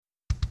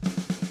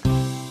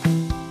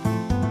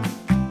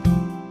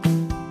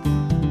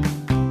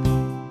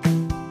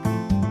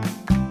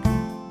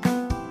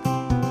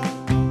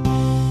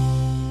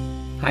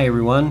Hi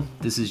everyone,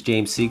 this is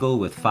James Siegel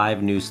with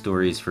 5 news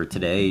stories for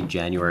today,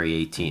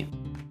 January 18th.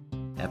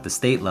 At the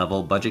state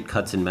level, budget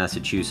cuts in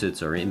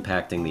Massachusetts are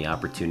impacting the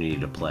opportunity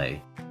to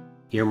play.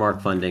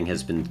 Earmark funding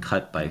has been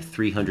cut by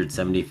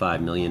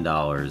 $375 million,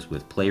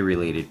 with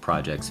play-related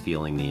projects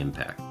feeling the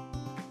impact.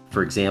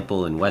 For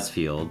example, in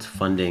Westfield,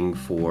 funding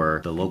for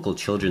the local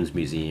children's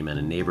museum and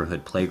a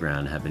neighborhood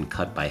playground have been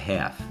cut by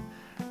half.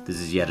 This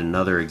is yet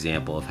another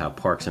example of how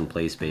parks and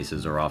play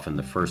spaces are often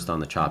the first on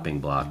the chopping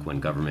block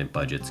when government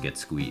budgets get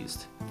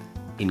squeezed.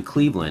 In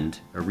Cleveland,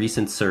 a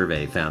recent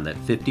survey found that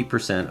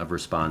 50% of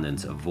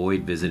respondents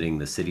avoid visiting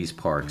the city's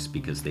parks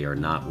because they are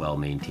not well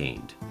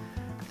maintained.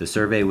 The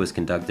survey was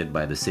conducted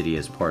by the city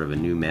as part of a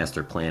new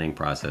master planning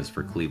process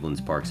for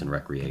Cleveland's parks and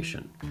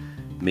recreation.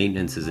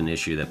 Maintenance is an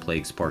issue that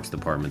plagues parks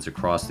departments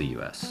across the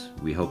U.S.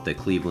 We hope that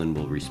Cleveland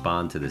will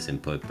respond to this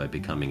input by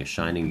becoming a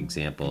shining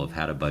example of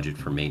how to budget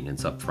for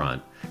maintenance up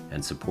front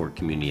and support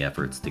community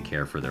efforts to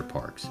care for their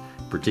parks,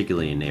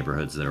 particularly in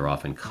neighborhoods that are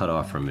often cut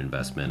off from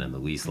investment and the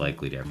least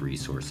likely to have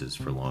resources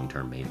for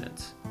long-term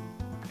maintenance.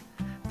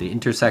 The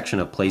intersection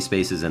of play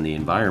spaces and the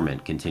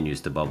environment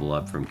continues to bubble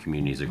up from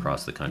communities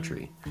across the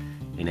country.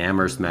 In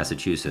Amherst,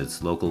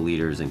 Massachusetts, local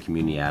leaders and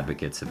community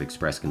advocates have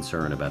expressed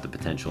concern about the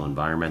potential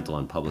environmental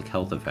and public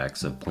health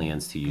effects of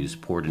plans to use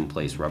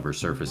poured-in-place rubber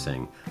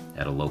surfacing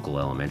at a local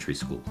elementary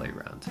school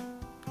playground.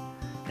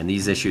 And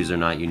these issues are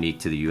not unique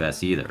to the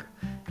U.S. either.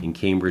 In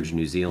Cambridge,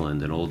 New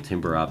Zealand, an old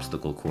timber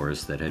obstacle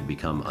course that had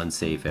become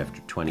unsafe after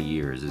 20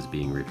 years is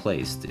being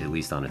replaced, at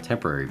least on a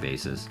temporary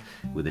basis,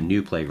 with a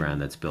new playground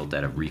that's built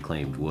out of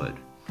reclaimed wood.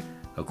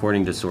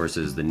 According to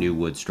sources, the new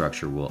wood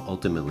structure will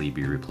ultimately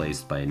be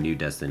replaced by a new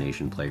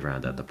destination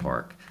playground at the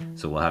park,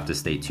 so we'll have to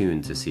stay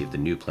tuned to see if the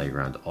new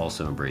playground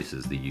also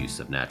embraces the use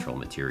of natural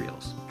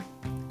materials.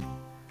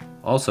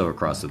 Also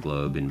across the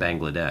globe, in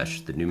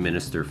Bangladesh, the new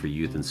Minister for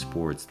Youth and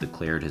Sports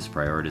declared his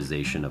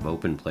prioritization of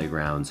open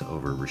playgrounds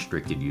over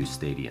restricted-use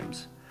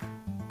stadiums.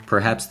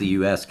 Perhaps the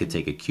U.S. could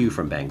take a cue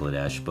from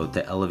Bangladesh both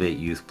to elevate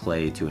youth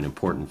play to an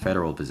important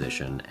federal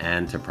position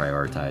and to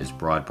prioritize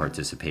broad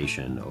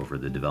participation over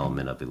the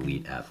development of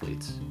elite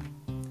athletes.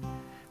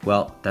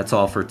 Well, that's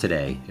all for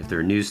today. If there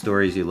are news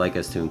stories you'd like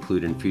us to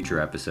include in future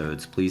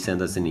episodes, please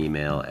send us an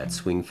email at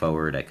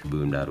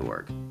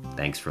swingforward@kaboom.org.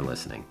 Thanks for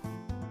listening.